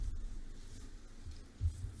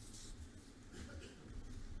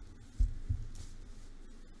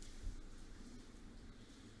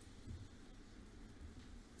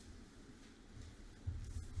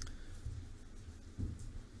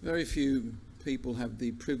Very few people have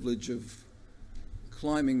the privilege of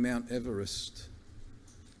climbing Mount Everest.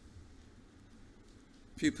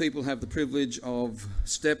 Few people have the privilege of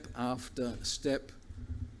step after step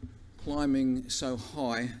climbing so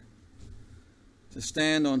high, to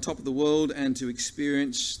stand on top of the world and to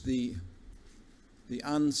experience the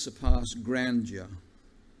unsurpassed grandeur.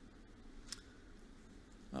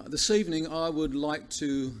 This evening I would like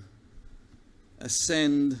to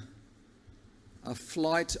ascend a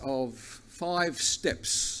flight of 5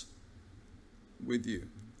 steps with you.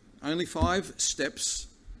 Only 5 steps,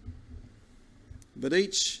 but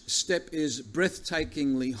each step is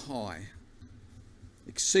breathtakingly high,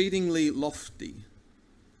 exceedingly lofty.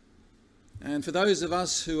 And for those of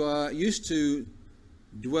us who are used to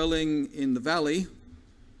dwelling in the valley,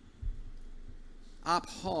 up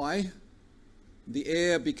high, the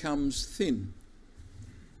air becomes thin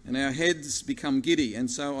and our heads become giddy. And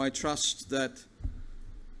so I trust that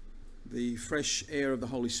the fresh air of the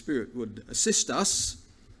Holy Spirit would assist us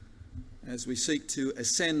as we seek to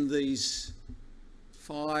ascend these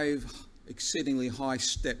 5 exceedingly high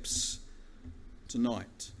steps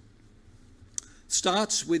tonight. It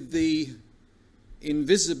starts with the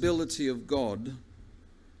invisibility of God,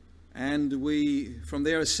 and we from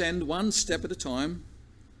there ascend 1 step at a time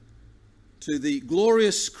to the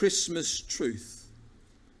glorious Christmas truth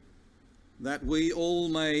that we all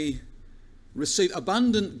may receive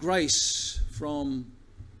abundant grace from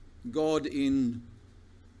God in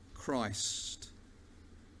Christ.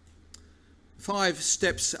 5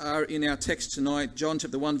 steps are in our text tonight, John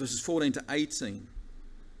chapter 1 verses 14 to 18.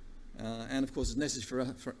 And of course it's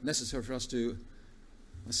necessary for us to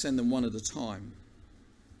ascend them one at a time.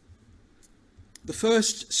 The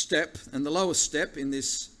first step and the lowest step in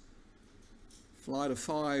this flight of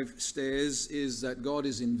 5 stairs is that God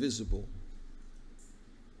is invisible.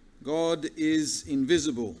 God is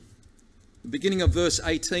invisible. The beginning of verse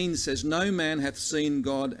 18 says, "No man hath seen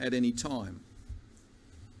God at any time."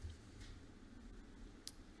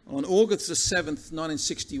 On August the 7th,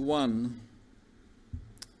 1961,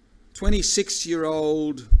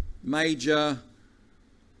 26-year-old Major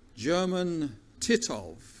German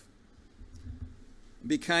Titov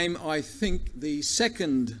became, I think, the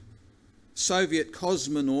second Soviet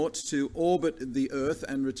cosmonaut to orbit the Earth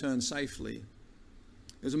and return safely.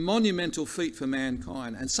 It was a monumental feat for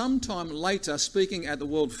mankind. And sometime later, speaking at the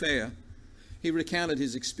World Fair, he recounted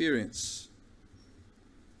his experience.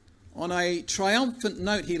 On a triumphant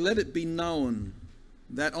note, he let it be known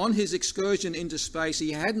that on his excursion into space,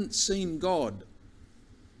 he hadn't seen God,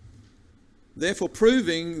 therefore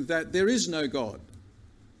proving that there is no God.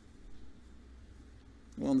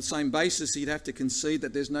 Well, on the same basis, he'd have to concede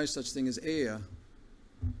that there's no such thing as air.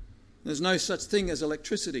 There's no such thing as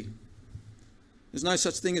electricity. There's no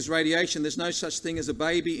such thing as radiation. There's no such thing as a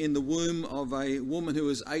baby in the womb of a woman who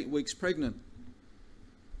is 8 weeks pregnant.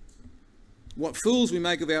 What fools we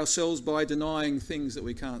make of ourselves by denying things that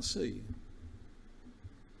we can't see.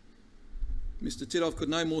 Mr. Titov could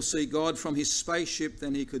no more see God from his spaceship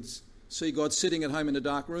than he could see God sitting at home in a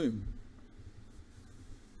dark room.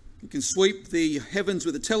 You can sweep the heavens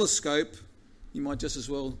with a telescope. You might just as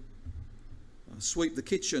well sweep the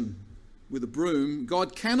kitchen with a broom.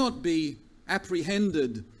 God cannot be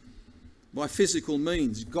apprehended by physical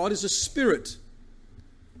means. God is a spirit,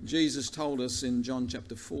 Jesus told us in John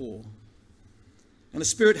chapter 4. And a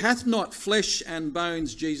spirit hath not flesh and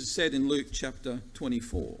bones, Jesus said in Luke chapter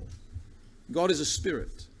 24. God is a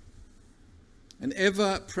spirit, an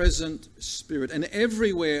ever-present spirit, an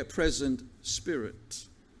everywhere present spirit,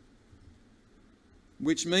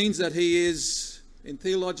 which means that he is, in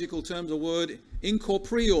theological terms, a word,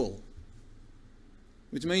 incorporeal,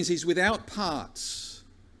 which means he's without parts,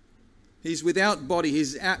 he's without body,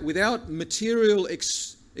 he's without material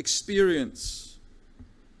experience.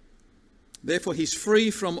 Therefore, he's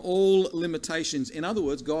free from all limitations. In other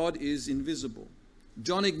words, God is invisible.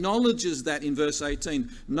 John acknowledges that in verse 18.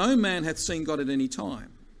 No man hath seen God at any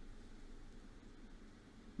time.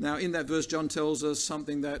 Now, in that verse, John tells us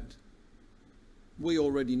something that we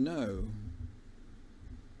already know.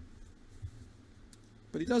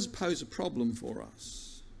 But he does pose a problem for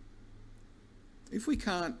us. If we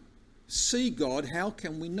can't see God, how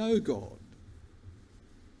can we know God?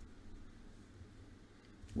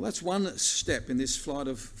 Well, that's 1 step in this flight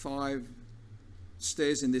of 5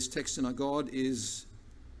 stairs in this text tonight. God is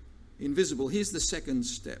invisible. Here's the second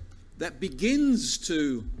step that begins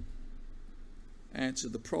to answer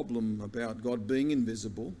the problem about God being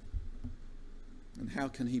invisible and how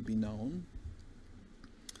can he be known.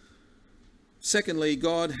 Secondly,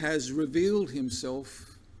 God has revealed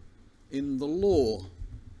himself in the law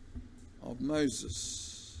of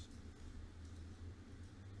Moses.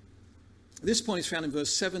 This point is found in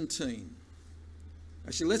verse 17.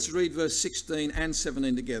 Actually, let's read verse 16 and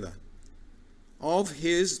 17 together. Of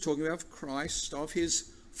his, talking about Christ, of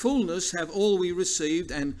his fullness have all we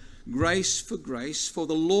received, and grace for grace. For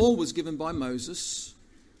the law was given by Moses,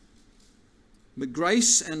 but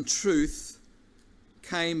grace and truth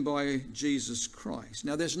came by Jesus Christ.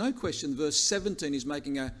 Now, there's no question verse 17 is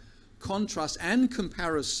making a contrast and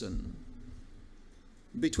comparison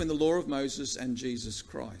between the law of Moses and Jesus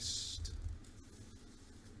Christ.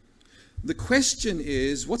 The question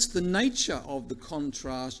is, what's the nature of the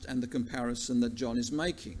contrast and the comparison that John is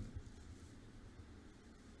making?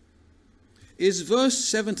 Is verse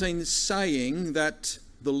 17 saying that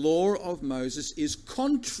the law of Moses is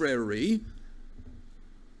contrary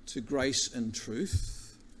to grace and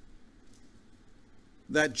truth?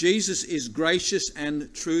 That Jesus is gracious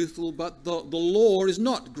and truthful, but the law is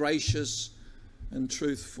not gracious and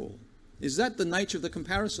truthful? Is that the nature of the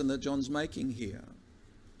comparison that John's making here?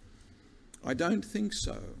 I don't think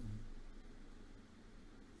so.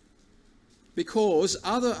 Because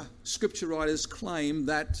other scripture writers claim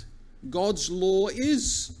that God's law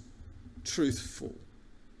is truthful.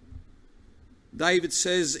 David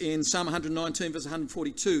says in Psalm 119 verse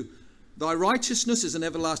 142, "Thy righteousness is an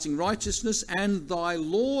everlasting righteousness, and thy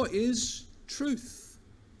law is truth."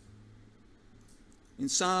 In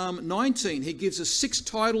Psalm 19, he gives us 6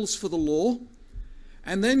 titles for the law,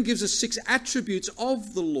 and then gives us 6 attributes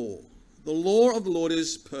of the law. The law of the Lord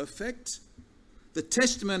is perfect. The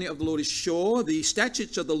testimony of the Lord is sure. The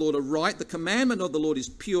statutes of the Lord are right. The commandment of the Lord is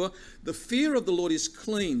pure. The fear of the Lord is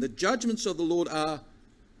clean. The judgments of the Lord are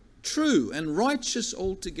true and righteous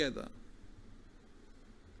altogether.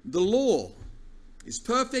 The law is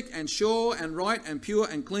perfect and sure and right and pure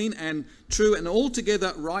and clean and true and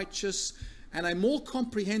altogether righteous. And a more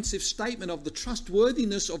comprehensive statement of the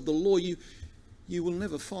trustworthiness of the law you will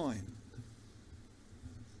never find.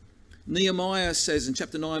 Nehemiah says in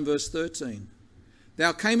chapter 9 verse 13,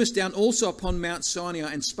 "Thou camest down also upon Mount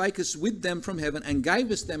Sinai, and spakest with them from heaven, and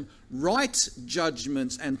gavest them right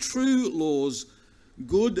judgments and true laws,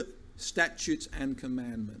 good statutes and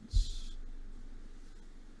commandments."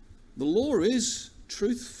 The law is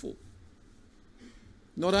truthful.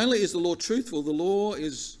 Not only is the law truthful, the law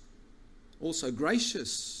is also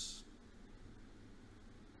gracious.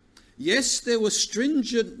 Yes, there were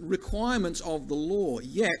stringent requirements of the law,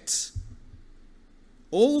 yet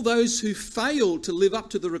all those who failed to live up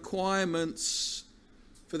to the requirements,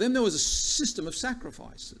 for them there was a system of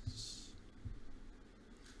sacrifices.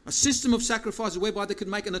 A system of sacrifices whereby they could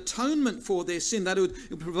make an atonement for their sin, that it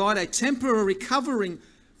would provide a temporary covering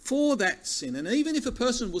for that sin. And even if a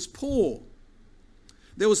person was poor,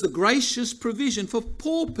 there was the gracious provision for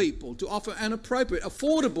poor people to offer an appropriate,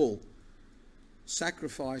 affordable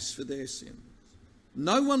sacrifice for their sins.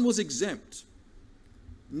 No one was exempt.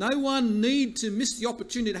 No one need to miss the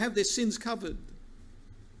opportunity to have their sins covered.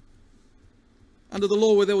 Under the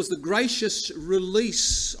law, where there was the gracious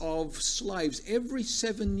release of slaves every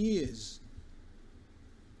 7 years,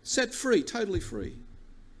 set free, totally free.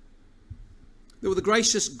 There were the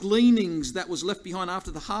gracious gleanings that was left behind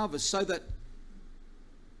after the harvest, so that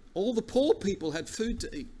all the poor people had food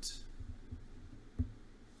to eat.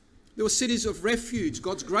 There were cities of refuge,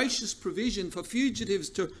 God's gracious provision for fugitives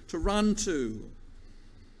to run to.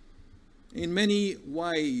 In many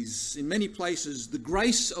ways, in many places, the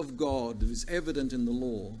grace of God is evident in the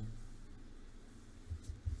law.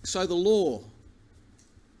 So the law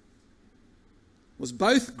was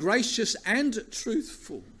both gracious and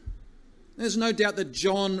truthful. There's no doubt that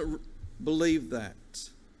John believed that.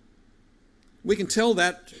 We can tell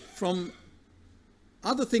that from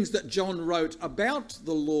other things that John wrote about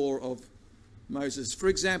the law of Moses. For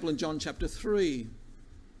example, in John chapter 3,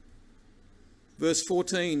 verse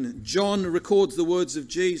 14, John records the words of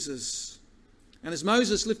Jesus. "And as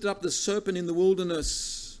Moses lifted up the serpent in the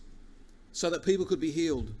wilderness so that people could be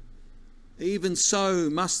healed, even so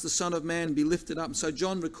must the Son of Man be lifted up." So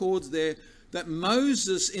John records there that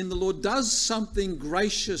Moses in the law does something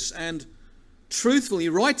gracious and truthful. He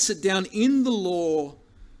writes it down in the law.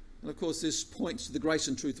 And of course, this points to the grace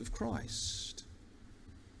and truth of Christ.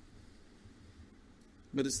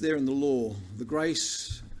 But it's there in the law, the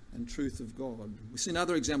grace and truth of God. We see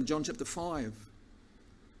another example, John chapter 5,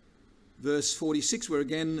 verse 46, where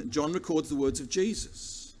again John records the words of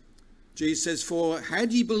Jesus. Jesus says, "For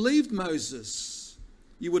had ye believed Moses,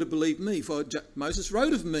 you would have believed me, for Moses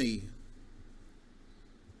wrote of me.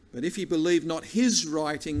 But if ye believe not his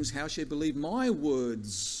writings, how shall ye believe my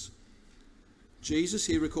words?" Jesus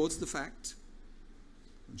here records the fact.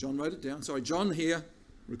 John wrote it down. John here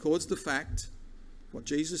records the fact, what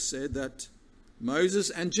Jesus said, that Moses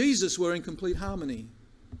and Jesus were in complete harmony.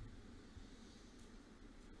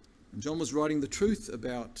 And John was writing the truth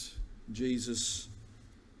about Jesus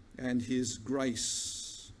and his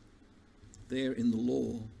grace there in the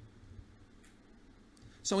law.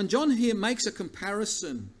 So when John here makes a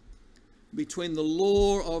comparison between the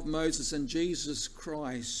law of Moses and Jesus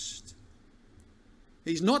Christ,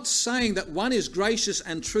 he's not saying that one is gracious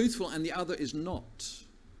and truthful and the other is not.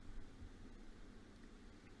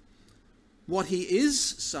 What he is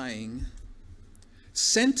saying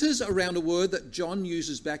centers around a word that John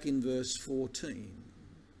uses back in verse 14.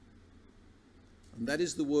 And that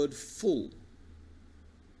is the word full.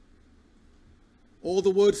 Or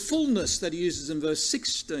the word fullness that he uses in verse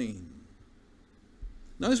 16.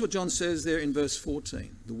 Notice what John says there in verse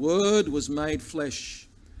 14. The Word was made flesh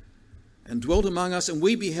and dwelt among us, and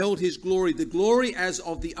we beheld his glory, the glory as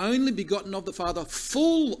of the only begotten of the Father,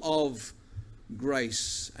 full of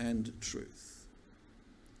grace and truth.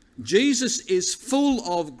 Jesus is full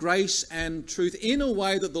of grace and truth in a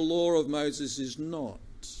way that the law of Moses is not.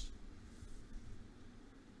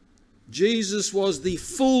 Jesus was the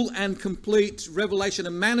full and complete revelation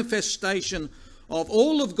and manifestation of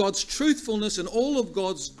all of God's truthfulness and all of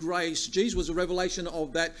God's grace. Jesus was a revelation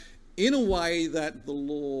of that in a way that the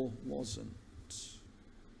law wasn't.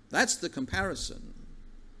 That's the comparison.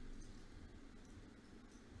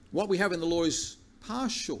 What we have in the law is a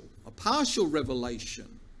partial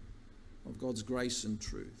revelation of God's grace and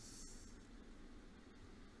truth.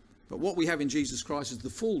 But what we have in Jesus Christ is the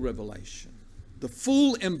full revelation, the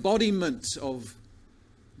full embodiment of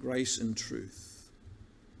grace and truth.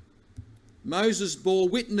 Moses bore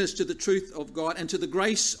witness to the truth of God and to the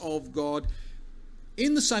grace of God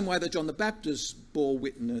in the same way that John the Baptist bore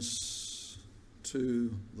witness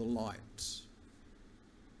to the light.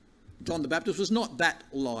 John the Baptist was not that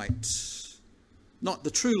light, not the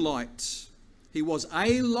true light. He was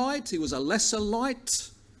a light, he was a lesser light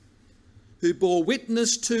who bore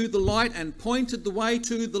witness to the light and pointed the way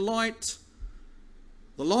to the light.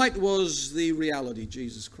 The light was the reality,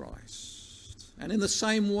 Jesus Christ. And in the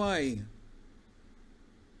same way,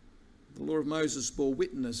 the law of Moses bore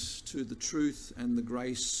witness to the truth and the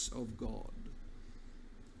grace of God.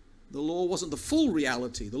 The law wasn't the full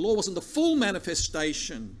reality. The law wasn't the full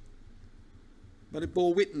manifestation. But it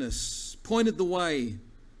bore witness, pointed the way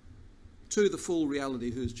to the full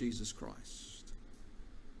reality, who is Jesus Christ.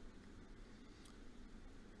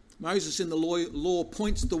 Moses in the law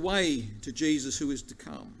points the way to Jesus who is to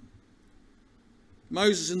come.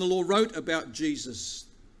 Moses in the law wrote about Jesus,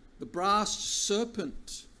 the brass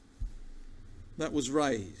serpent that was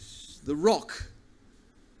raised, the rock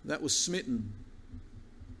that was smitten,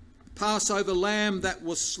 the Passover lamb that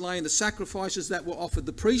was slain, the sacrifices that were offered,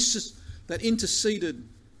 the priests that interceded,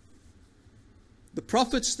 the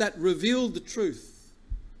prophets that revealed the truth,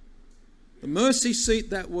 the mercy seat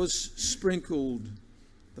that was sprinkled,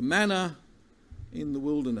 the manna in the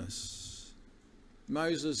wilderness.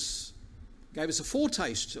 Moses gave us a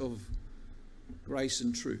foretaste of grace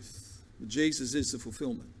and truth. But Jesus is the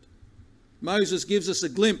fulfillment. Moses gives us a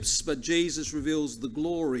glimpse, but Jesus reveals the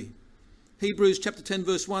glory. Hebrews chapter 10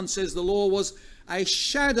 verse 1 says the law was a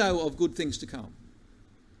shadow of good things to come.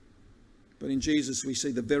 But in Jesus we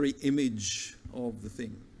see the very image of the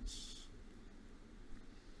things.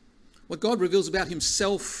 What God reveals about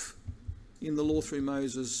himself in the law through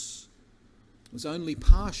Moses was only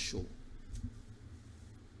partial.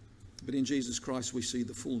 But in Jesus Christ we see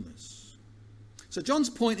the fullness. So John's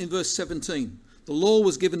point in verse 17, the law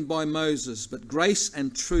was given by Moses, but grace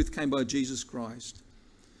and truth came by Jesus Christ.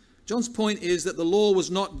 John's point is that the law was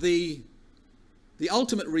not the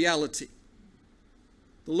ultimate reality.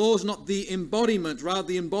 The law is not the embodiment, rather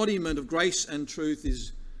the embodiment of grace and truth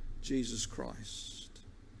is Jesus Christ.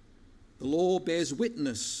 The law bears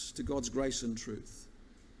witness to God's grace and truth.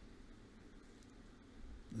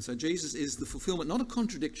 And so Jesus is the fulfillment, not a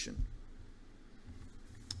contradiction,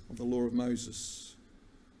 of the law of Moses.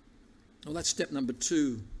 Well, that's step number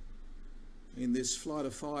 2 in this flight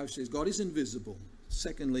of 5 says God is invisible.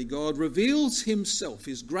 Secondly, God reveals himself,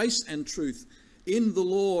 his grace and truth in the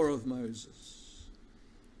law of Moses.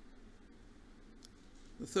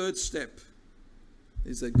 The third step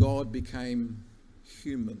is that God became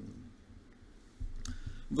human.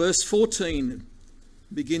 Verse 14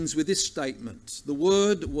 begins with this statement: the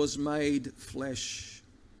Word was made flesh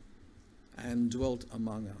and dwelt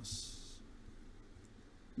among us.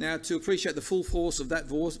 Now, to appreciate the full force of that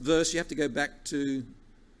verse, you have to go back to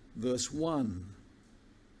verse 1.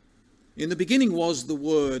 In the beginning was the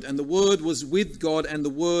Word, and the Word was with God, and the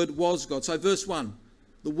Word was God. So verse 1,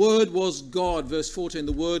 the Word was God. Verse 14,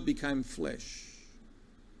 the Word became flesh.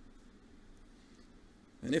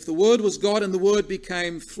 And if the Word was God and the Word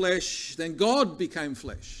became flesh, then God became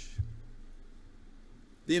flesh.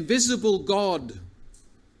 The invisible God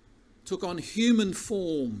took on human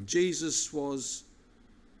form. Jesus was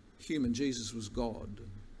human. Jesus was God.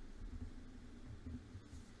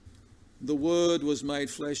 The Word was made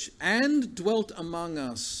flesh and dwelt among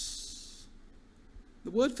us.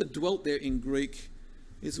 The word for dwelt there in Greek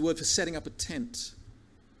is the word for setting up a tent.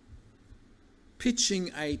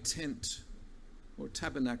 Pitching a tent or a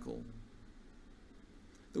tabernacle.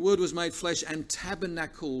 The Word was made flesh and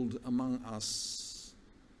tabernacled among us.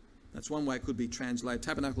 That's one way it could be translated.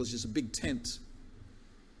 Tabernacle is just a big tent.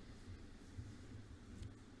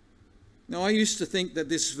 Now, I used to think that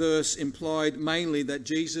this verse implied mainly that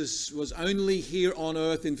Jesus was only here on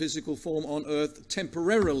earth in physical form on earth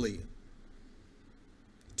temporarily.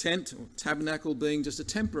 Tent or tabernacle being just a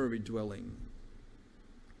temporary dwelling.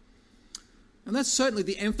 And that's certainly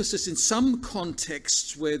the emphasis in some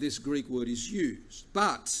contexts where this Greek word is used.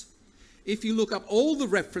 But if you look up all the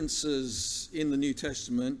references in the New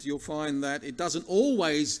Testament, you'll find that it doesn't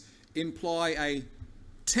always imply a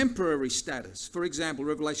temporary status. For example,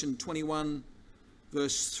 Revelation 21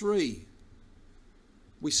 verse 3.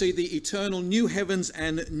 We see the eternal new heavens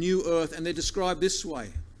and new earth, and they're described this way.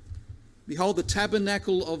 Behold, the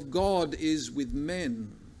tabernacle of God is with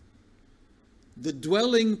men. The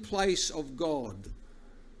dwelling place of God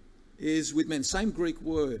is with men. Same Greek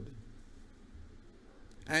word.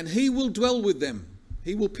 And he will dwell with them.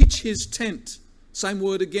 He will pitch his tent. Same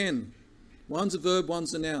word again. One's a verb,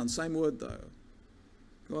 one's a noun. Same word though.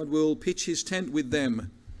 God will pitch his tent with them,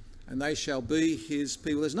 and they shall be his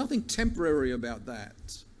people. There's nothing temporary about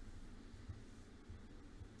that.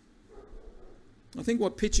 I think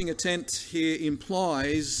what pitching a tent here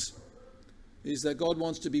implies is that God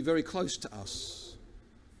wants to be very close to us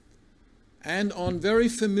and on very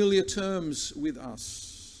familiar terms with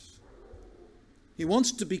us. He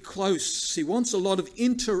wants to be close. He wants a lot of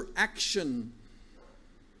interaction.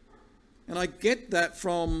 And I get that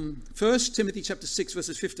from 1 Timothy chapter 6,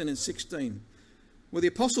 verses 15 and 16, where the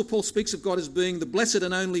Apostle Paul speaks of God as being the blessed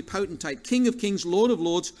and only potentate, King of kings, Lord of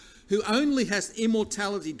lords, who only has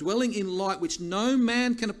immortality, dwelling in light which no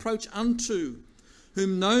man can approach unto,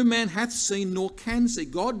 whom no man hath seen nor can see.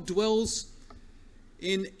 God dwells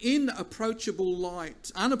in unapproachable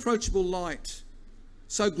light,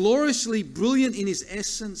 so gloriously brilliant in his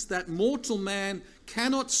essence that mortal man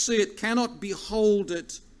cannot see it, cannot behold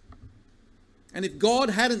it. And if God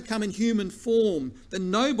hadn't come in human form, then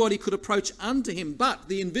nobody could approach unto him. But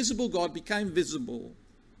the invisible God became visible.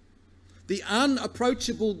 The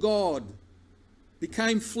unapproachable God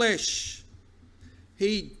became flesh.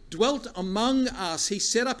 He dwelt among us. He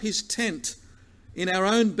set up his tent in our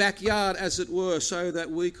own backyard, as it were, so that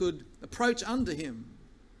we could approach unto him,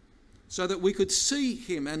 so that we could see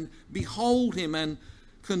him and behold him and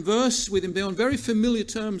converse with him, be on very familiar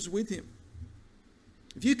terms with him.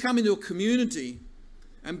 If you come into a community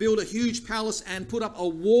and build a huge palace and put up a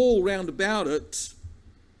wall round about it,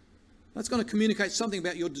 that's going to communicate something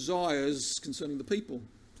about your desires concerning the people.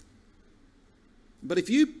 But if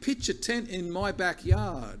you pitch a tent in my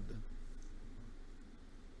backyard,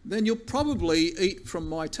 then you'll probably eat from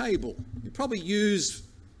my table. You'll probably use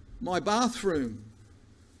my bathroom.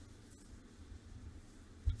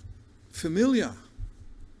 Familiar.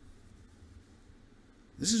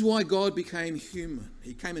 This is why God became human.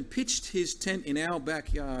 He came and pitched his tent in our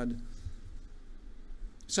backyard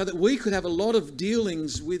so that we could have a lot of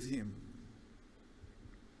dealings with him.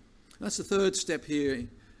 That's the third step here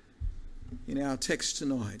in our text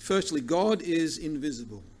tonight. Firstly, God is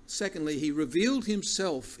invisible. Secondly, he revealed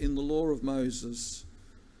himself in the law of Moses.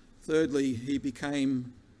 Thirdly, he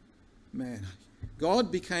became man.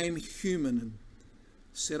 God became human and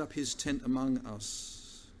set up his tent among us.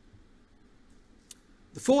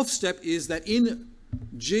 The fourth step is that in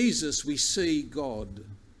Jesus we see God.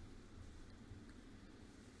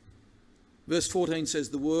 Verse 14 says,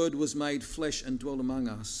 the Word was made flesh and dwelt among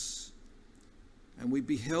us, and we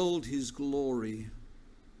beheld his glory.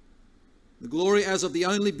 The glory as of the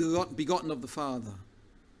only begotten of the Father,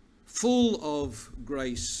 full of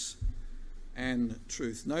grace and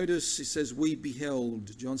truth. Notice it says, we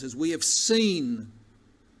beheld. John says, we have seen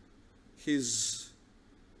his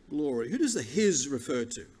glory. Who does the his refer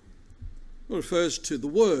to? Well, it refers to the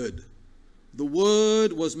Word. The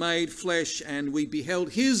Word was made flesh and we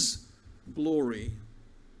beheld his glory.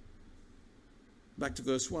 Back to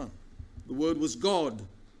verse 1. The Word was God.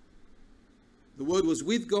 The Word was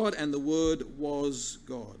with God and the Word was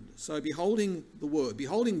God. So beholding the Word,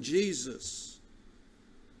 beholding Jesus,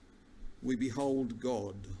 we behold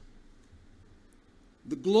God.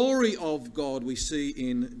 The glory of God we see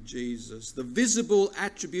in Jesus. The visible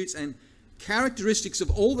attributes and characteristics of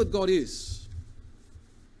all that God is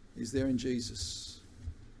there in Jesus.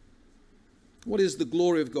 What is the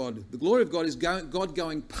glory of God? The glory of God is God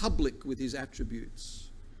going public with his attributes.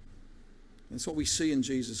 That's what we see in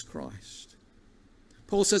Jesus Christ.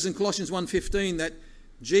 Paul says in Colossians 1:15 that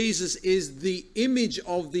Jesus is the image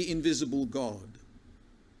of the invisible God.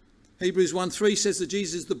 Hebrews 1:3 says that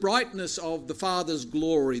Jesus is the brightness of the Father's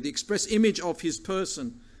glory, the express image of his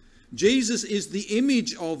person. Jesus is the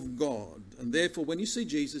image of God, and therefore when you see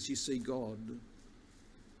Jesus, you see God.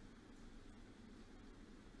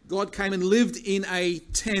 God came and lived in a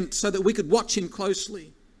tent so that we could watch him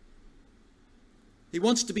closely. He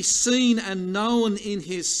wants to be seen and known in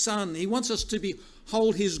his Son. He wants us to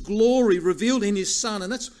behold his glory revealed in his Son.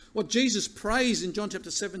 And that's what Jesus prays in John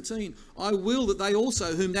chapter 17. I will that they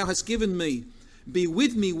also, whom thou hast given me, be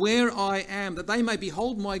with me where I am, that they may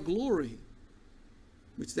behold my glory,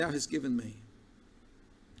 which thou hast given me.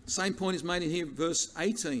 Same point is made in here, verse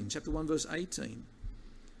 18, chapter 1, verse 18.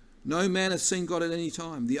 No man hath seen God at any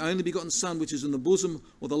time. The only begotten Son, which is in the bosom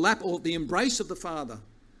or the lap or the embrace of the Father,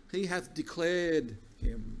 he hath declared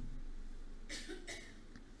him.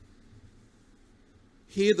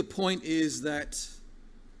 Here the point is that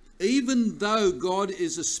even though God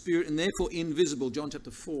is a spirit and therefore invisible, John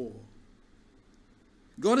chapter 4,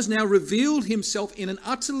 God has now revealed himself in an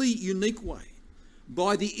utterly unique way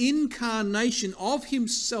by the incarnation of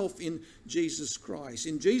himself in Jesus Christ.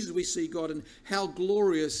 In Jesus we see God and how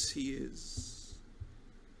glorious he is.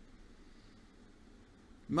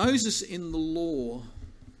 Moses in the law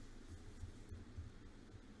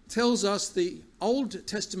tells us the Old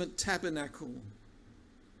Testament tabernacle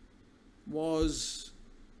was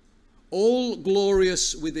all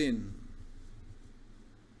glorious within,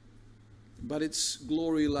 but its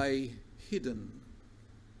glory lay hidden.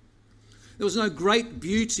 There was no great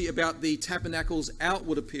beauty about the tabernacle's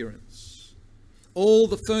outward appearance. All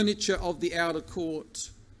the furniture of the outer court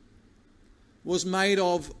was made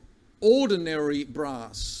of ordinary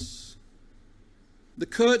brass. The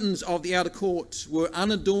curtains of the outer court were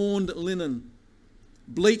unadorned linen,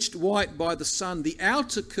 bleached white by the sun. The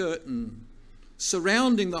outer curtain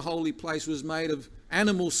surrounding the holy place was made of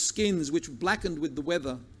animal skins which blackened with the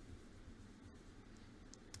weather.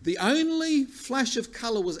 The only flash of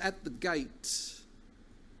colour was at the gate,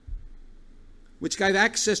 which gave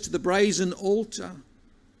access to the brazen altar.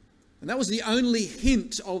 And that was the only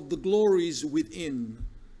hint of the glories within.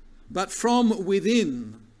 But from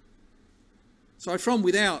without,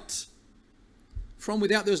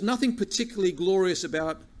 there was nothing particularly glorious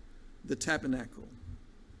about the tabernacle.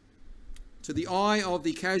 To the eye of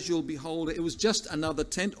the casual beholder, it was just another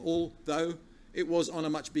tent, although it was on a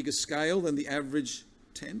much bigger scale than the average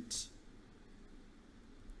tent.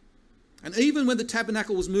 And even when the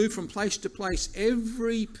tabernacle was moved from place to place,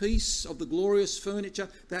 every piece of the glorious furniture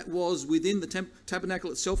that was within the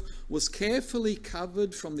tabernacle itself was carefully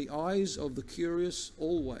covered from the eyes of the curious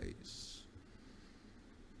always.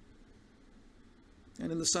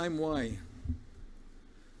 And in the same way,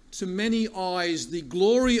 to many eyes, the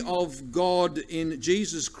glory of God in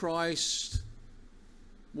Jesus Christ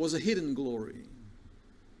was a hidden glory.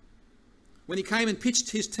 When he came and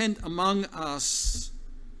pitched his tent among us,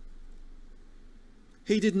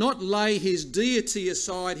 he did not lay his deity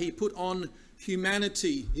aside, he put on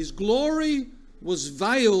humanity. His glory was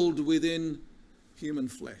veiled within human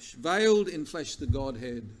flesh. Veiled in flesh the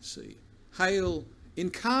Godhead see. Hail,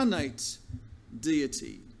 incarnate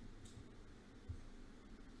deity.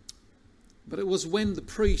 But it was when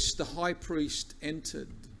the high priest entered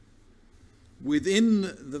within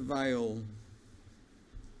the veil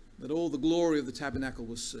that all the glory of the tabernacle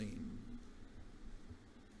was seen.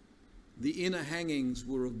 The inner hangings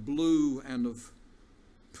were of blue and of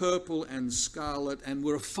purple and scarlet and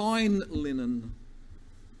were of fine linen.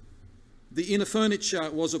 The inner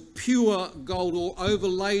furniture was of pure gold or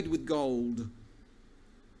overlaid with gold.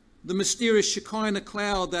 The mysterious Shekinah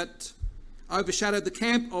cloud that overshadowed the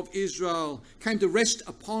camp of Israel came to rest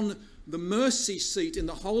upon the mercy seat in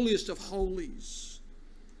the holiest of holies,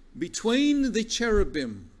 between the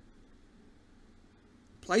cherubim,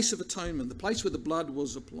 place of atonement, the place where the blood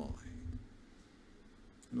was applied.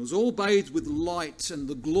 And it was all bathed with light and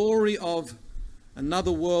the glory of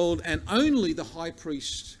another world, and only the high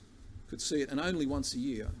priest could see it, and only once a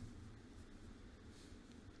year.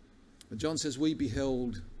 But John says we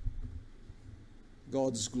beheld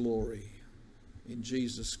God's glory in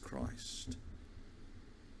Jesus Christ.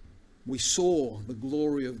 We saw the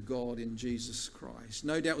glory of God in Jesus Christ.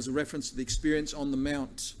 No doubt it was a reference to the experience on the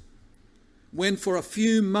mount when for a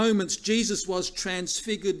few moments Jesus was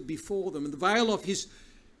transfigured before them, and the veil of his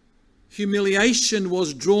humiliation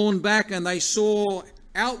was drawn back, and they saw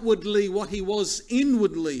outwardly what he was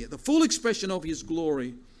inwardly, the full expression of his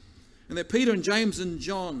glory. And that Peter and James and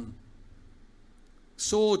John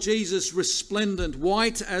saw Jesus resplendent,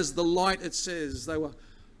 white as the light, it says. They were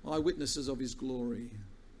eyewitnesses of his glory.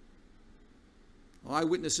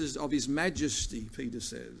 Eyewitnesses of his majesty, Peter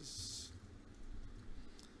says.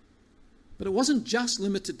 But it wasn't just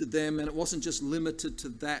limited to them, and it wasn't just limited to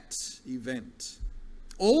that event.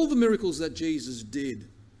 All the miracles that Jesus did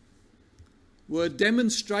were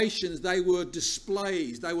demonstrations, they were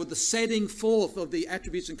displays, they were the setting forth of the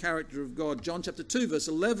attributes and character of God. John chapter 2, verse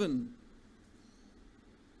 11.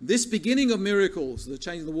 This beginning of miracles, the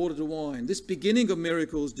changing the water to wine, this beginning of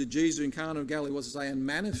miracles did Jesus in Cana of Galilee, was to say, and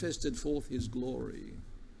manifested forth his glory.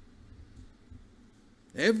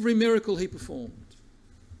 Every miracle he performed,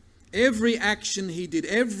 every action he did,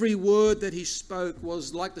 every word that he spoke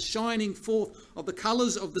was like the shining forth of the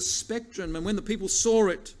colours of the spectrum. And when the people saw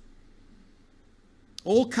it,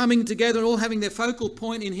 all coming together, all having their focal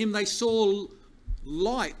point in him, they saw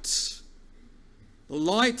light. The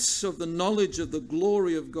light of the knowledge of the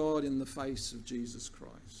glory of God in the face of Jesus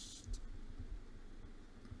Christ.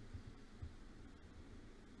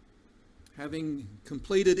 Having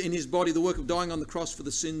completed in his body the work of dying on the cross for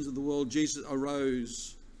the sins of the world, Jesus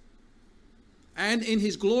arose. And in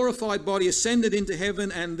his glorified body ascended into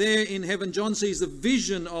heaven, and there in heaven John sees the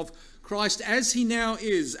vision of Christ as he now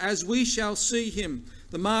is, as we shall see him,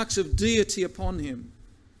 the marks of deity upon him.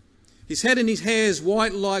 His head and his hairs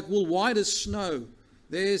white like wool, white as snow.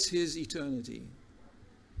 There's his eternity.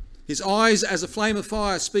 His eyes as a flame of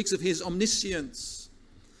fire speaks of his omniscience.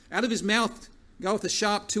 Out of his mouth goeth a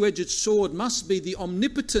sharp two-edged sword, must be the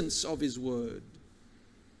omnipotence of his word.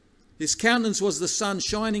 His countenance was the sun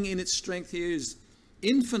shining in its strength. He is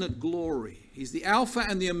infinite glory. He's the Alpha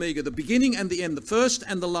and the Omega, the beginning and the end, the first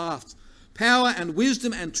and the last. Power and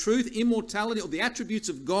wisdom and truth, immortality, or the attributes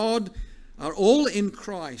of God are all in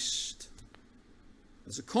Christ.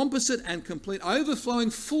 As a composite and complete, overflowing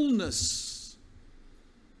fullness,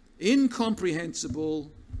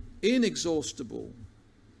 incomprehensible, inexhaustible.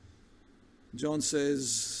 John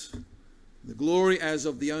says, the glory as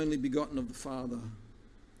of the only begotten of the Father,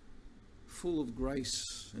 full of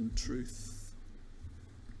grace and truth.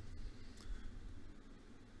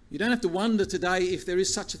 You don't have to wonder today if there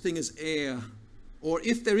is such a thing as air, or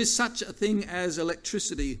if there is such a thing as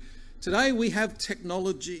electricity. Today we have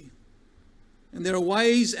technology, and there are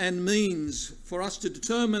ways and means for us to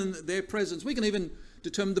determine their presence. We can even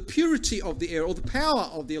determine the purity of the air or the power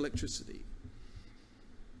of the electricity.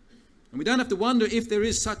 And we don't have to wonder if there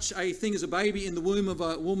is such a thing as a baby in the womb of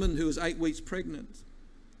a woman who is 8 weeks pregnant.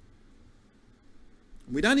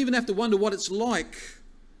 We don't even have to wonder what it's like.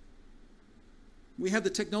 We have the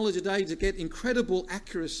technology today to get incredible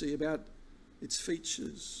accuracy about its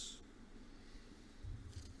features.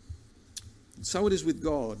 And so it is with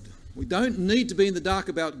God. We don't need to be in the dark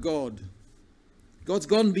about God. God's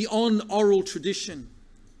gone beyond oral tradition.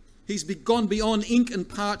 He's gone beyond ink and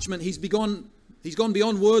parchment. He's gone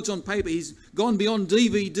beyond words on paper. He's gone beyond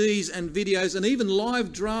DVDs and videos and even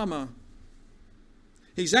live drama.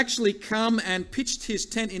 He's actually come and pitched his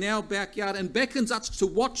tent in our backyard and beckons us to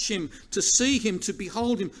watch him, to see him, to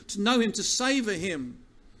behold him, to know him, to savour him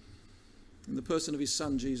in the person of his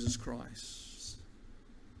Son, Jesus Christ.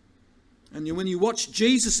 And when you watch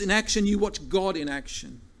Jesus in action, you watch God in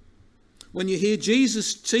action. When you hear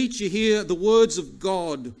Jesus teach, you hear the words of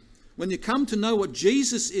God. When you come to know what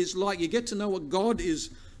Jesus is like, you get to know what God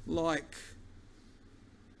is like.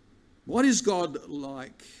 What is God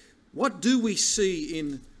like? What do we see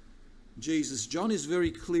in Jesus? John is very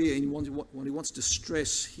clear in what he wants to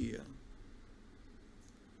stress here.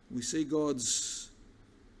 We see God's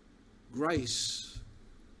grace.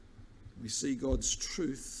 We see God's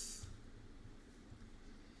truth.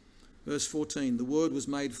 Verse 14, the Word was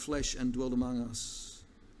made flesh and dwelt among us.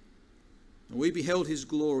 And we beheld his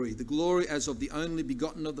glory, the glory as of the only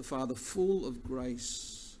begotten of the Father, full of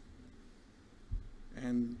grace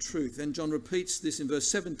and truth. Then John repeats this in verse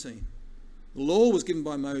 17. The law was given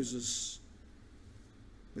by Moses,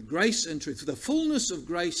 but grace and truth, the fullness of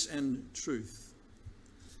grace and truth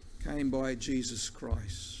came by Jesus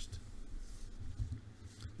Christ.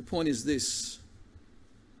 The point is this,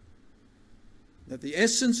 that the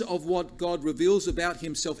essence of what God reveals about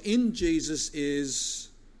himself in Jesus is,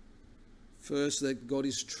 first, that God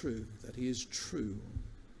is true, that he is true,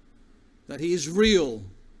 that he is real,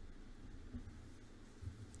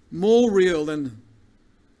 more real than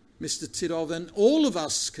Mr. Titov and all of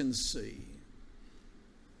us can see.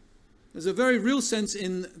 There's a very real sense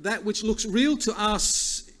in that which looks real to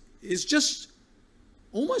us is just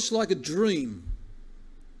almost like a dream.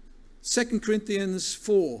 2 Corinthians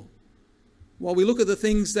 4. While we look at the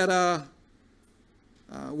things that are,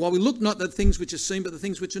 while we look not at the things which are seen, but the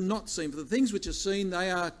things which are not seen. For the things which are seen,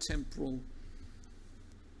 they are temporal.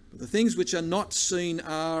 But the things which are not seen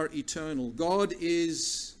are eternal. God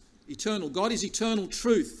is eternal. God is eternal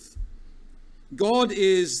truth. God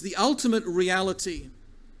is the ultimate reality.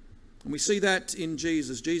 And we see that in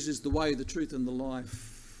Jesus. Jesus is the way, the truth, and the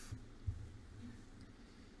life.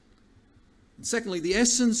 And secondly, the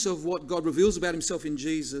essence of what God reveals about himself in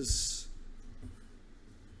Jesus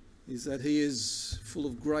is that he is full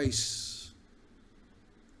of grace.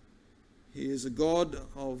 He is a God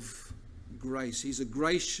of grace. He's a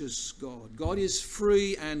gracious God. God is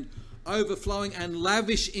free and overflowing and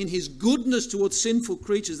lavish in his goodness towards sinful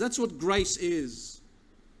creatures. That's what grace is.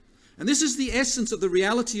 And this is the essence of the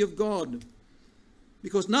reality of God,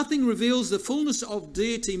 because nothing reveals the fullness of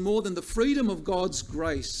deity more than the freedom of God's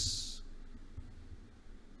grace.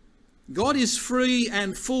 God is free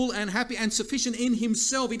and full and happy and sufficient in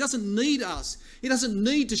himself. He doesn't need us. He doesn't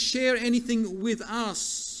need to share anything with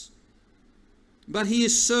us. But he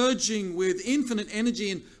is surging with infinite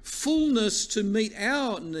energy and fullness to meet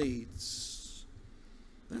our needs.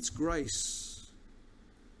 That's grace.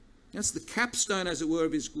 That's the capstone, as it were,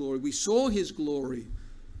 of his glory. We saw his glory,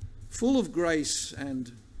 full of grace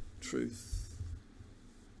and truth.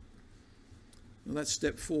 Well, that's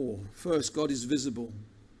step 4. First, God is invisible.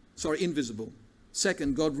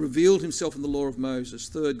 Second, God revealed himself in the law of Moses.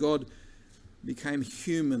 Third, God became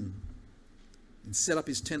human and set up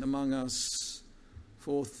his tent among us.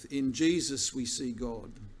 Fourth, in Jesus we see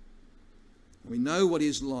God. We know what he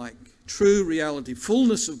is like. True reality,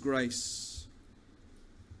 fullness of grace.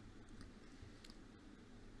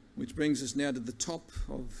 Which brings us now to the top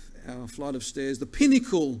of our flight of stairs, the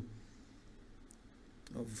pinnacle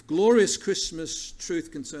of glorious Christmas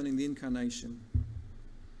truth concerning the incarnation.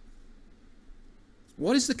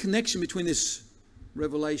 What is the connection between this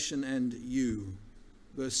revelation and you?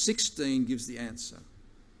 Verse 16 gives the answer.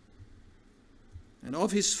 And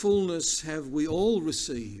of his fullness have we all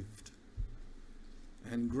received,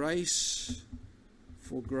 and grace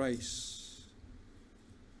for grace.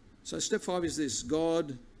 So step 5 is this: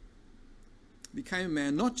 God became a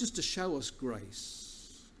man not just to show us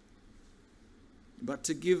grace, but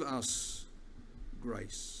to give us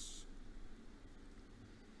grace.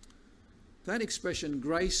 That expression,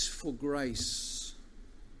 grace for grace,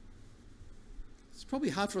 it's probably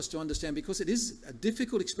hard for us to understand because it is a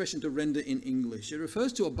difficult expression to render in English. It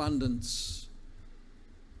refers to abundance.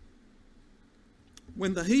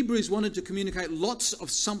 When the Hebrews wanted to communicate lots of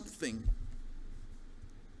something,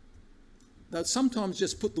 they'd sometimes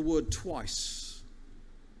just put the word twice,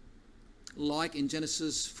 like in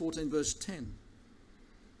Genesis 14 verse 10.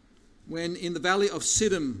 When in the valley of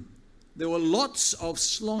Siddim there were lots of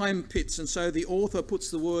slime pits, and so the author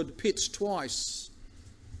puts the word pits twice.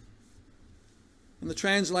 And the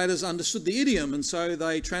translators understood the idiom, and so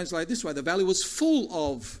they translate this way: the valley was full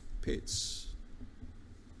of pits.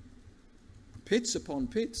 Pits upon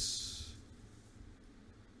pits.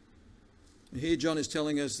 And here John is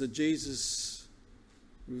telling us that Jesus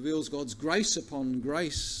reveals God's grace upon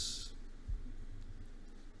grace.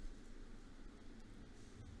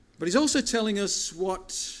 But he's also telling us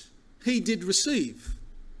what he did receive.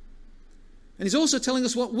 And he's also telling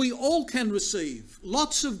us what we all can receive.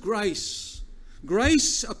 Lots of grace.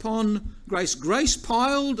 Grace upon grace. Grace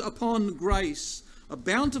piled upon grace. A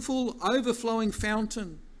bountiful, overflowing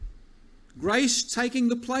fountain. Grace taking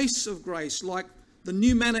the place of grace, like the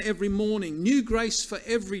new manna every morning. New grace for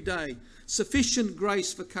every day. Sufficient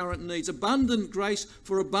grace for current needs. Abundant grace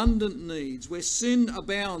for abundant needs. Where sin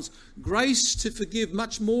abounds, grace to forgive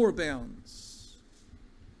much more abounds.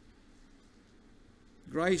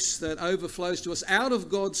 Grace that overflows to us out of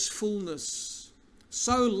God's fullness.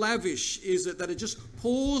 So lavish is it that it just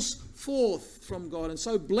pours forth from God, and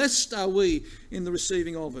so blessed are we in the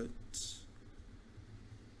receiving of it.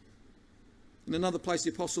 In another place,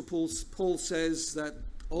 the Apostle Paul says that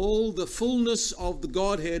all the fullness of the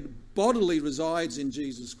Godhead bodily resides in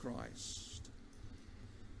Jesus Christ.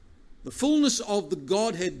 The fullness of the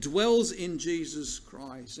Godhead dwells in Jesus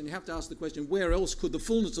Christ. And you have to ask the question, where else could the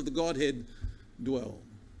fullness of the Godhead dwell?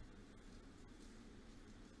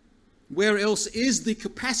 Where else is the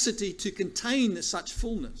capacity to contain such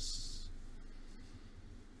fullness?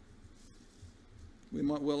 We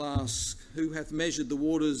might well ask, who hath measured the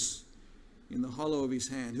waters in the hollow of his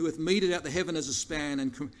hand? Who hath meted out the heaven as a span,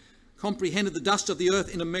 and comprehended the dust of the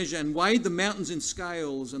earth in a measure, and weighed the mountains in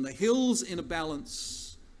scales, and the hills in a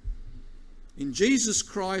balance? in Jesus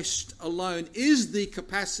Christ alone is the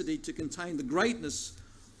capacity to contain the greatness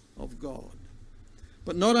of God.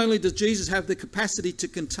 But not only does Jesus have the capacity to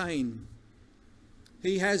contain,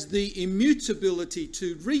 he has the immutability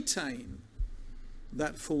to retain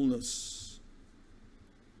that fullness.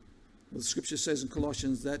 Well, the scripture says in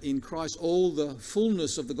Colossians that in Christ all the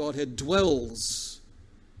fullness of the Godhead dwells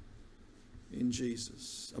in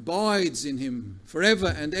Jesus, abides in him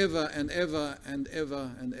forever and ever and ever and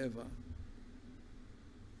ever and ever.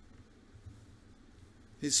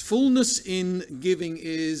 His fullness in giving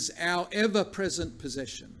is our ever-present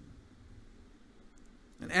possession.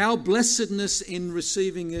 And our blessedness in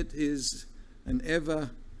receiving it is an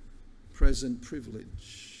ever-present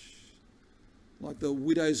privilege. Like the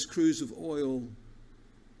widow's cruse of oil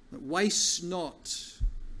that wastes not,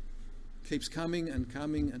 keeps coming and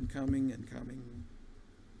coming and coming and coming.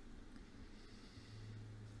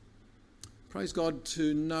 Praise God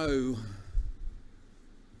to know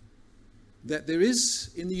that there is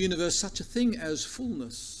in the universe such a thing as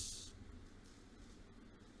fullness.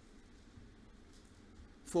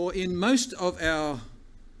 For in most of our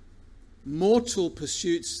mortal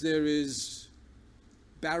pursuits there is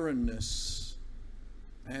barrenness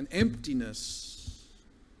and emptiness.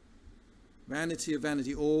 Vanity of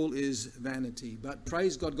vanity, all is vanity. But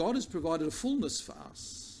praise God, God has provided a fullness for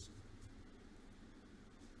us.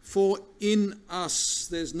 For in us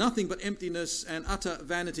there's nothing but emptiness and utter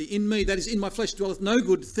vanity. In me, that is in my flesh, dwelleth no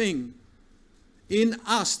good thing. In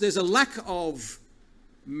us there's a lack of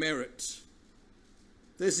merit.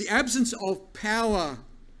 There's the absence of power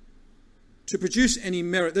to produce any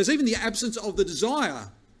merit. There's even the absence of the desire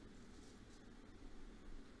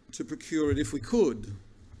to procure it if we could.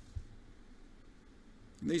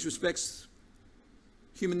 In these respects,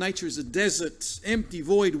 human nature is a desert, empty,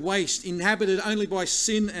 void, waste, inhabited only by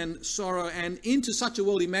sin and sorrow, and into such a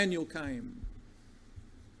world Emmanuel came.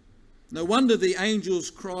 No wonder the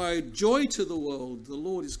angels cried, "Joy to the world, the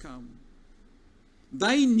Lord is come."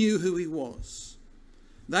 They knew who he was.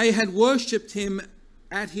 They had worshipped him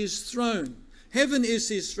at his throne. Heaven is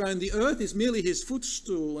his throne, the earth is merely his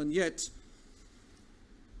footstool, and yet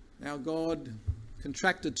our God,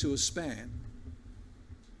 contracted to a span,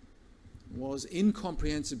 was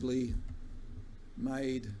incomprehensibly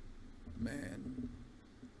made man.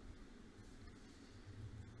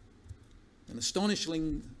 And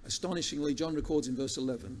astonishingly, John records in verse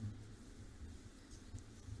 11,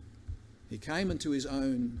 he came unto his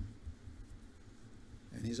own,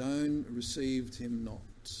 and his own received him not.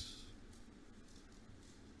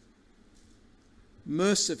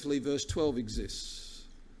 Mercifully, verse 12 exists.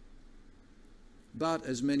 But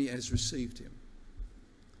as many as received him,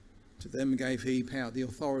 to them gave he power, the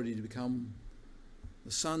authority to become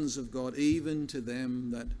the sons of God, even to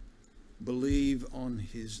them that believe on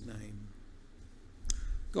his name.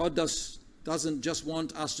 God doesn't just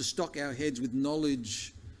want us to stock our heads with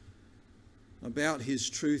knowledge about his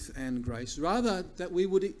truth and grace, rather that we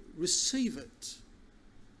would receive it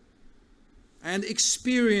and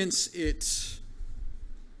experience it.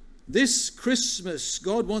 This Christmas,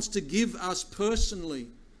 God wants to give us personally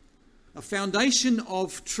a foundation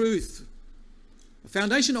of truth, a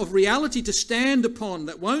foundation of reality to stand upon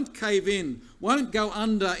that won't cave in, won't go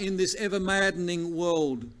under in this ever-maddening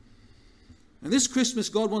world. And this Christmas,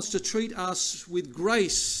 God wants to treat us with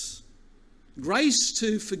grace, grace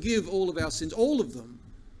to forgive all of our sins, all of them.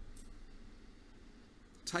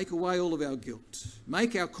 Take away all of our guilt,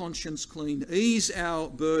 make our conscience clean, ease our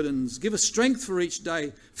burdens, give us strength for each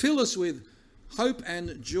day, fill us with hope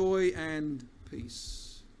and joy and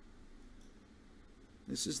peace.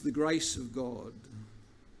 This is the grace of God.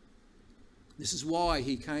 This is why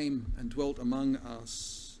he came and dwelt among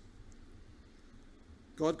us.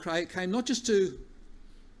 God came not just to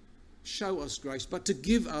show us grace, but to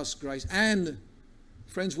give us grace. And,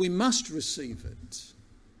 friends, we must receive it.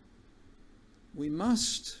 We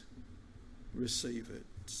must receive it.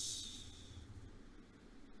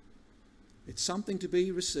 It's something to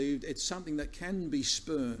be received. It's something that can be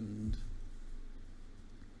spurned.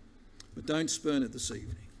 But don't spurn it this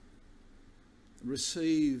evening.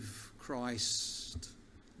 Receive Christ.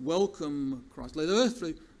 Welcome Christ. Let earth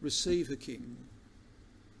receive her King.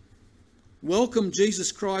 Welcome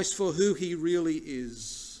Jesus Christ for who he really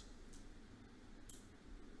is.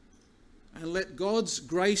 And let God's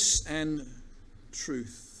grace and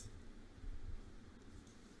truth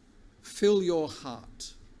fill your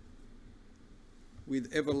heart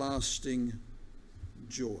with everlasting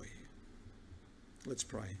joy. Let's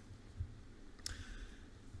pray.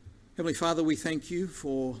 Heavenly Father, we thank you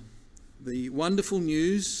for the wonderful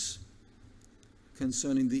news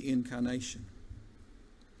concerning the incarnation.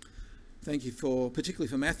 Thank you particularly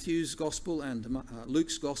for Matthew's Gospel and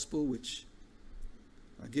Luke's Gospel, which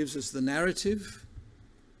gives us the narrative.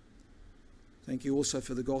 Thank you also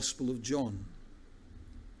for the Gospel of John,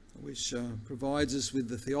 which provides us with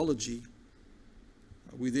the theology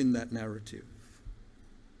within that narrative.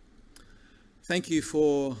 Thank you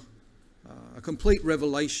for a complete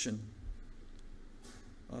revelation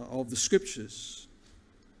of the Scriptures.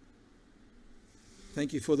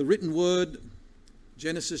 Thank you for the written word,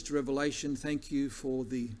 Genesis to Revelation. Thank you for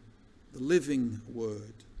the living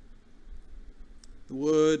word, the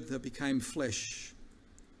word that became flesh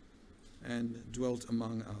and dwelt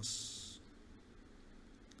among us.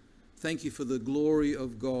 Thank you for the glory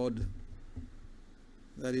of God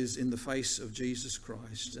that is in the face of Jesus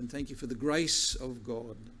Christ. And thank you for the grace of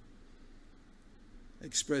God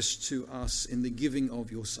expressed to us in the giving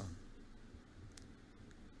of your Son.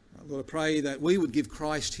 Lord, I pray that we would give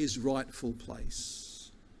Christ his rightful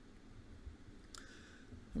place.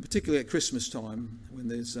 And particularly at Christmas time, when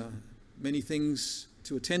there's many things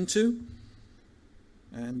to attend to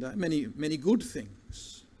and many good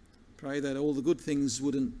things. Pray that all the good things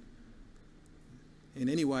wouldn't in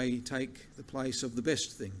any way take the place of the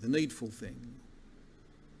best thing, the needful thing.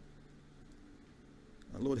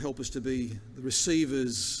 Lord, help us to be the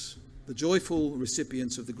receivers, the joyful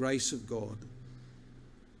recipients of the grace of God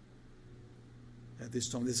at this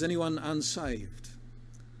time. If there's anyone unsaved,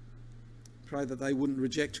 pray that they wouldn't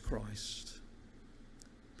reject Christ.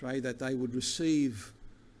 Pray that they would receive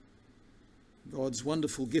God's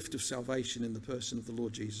wonderful gift of salvation in the person of the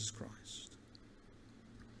Lord Jesus Christ.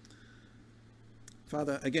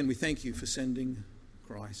 Father, again, we thank you for sending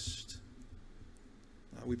Christ.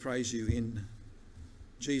 We praise you in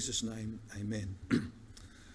Jesus' name. Amen.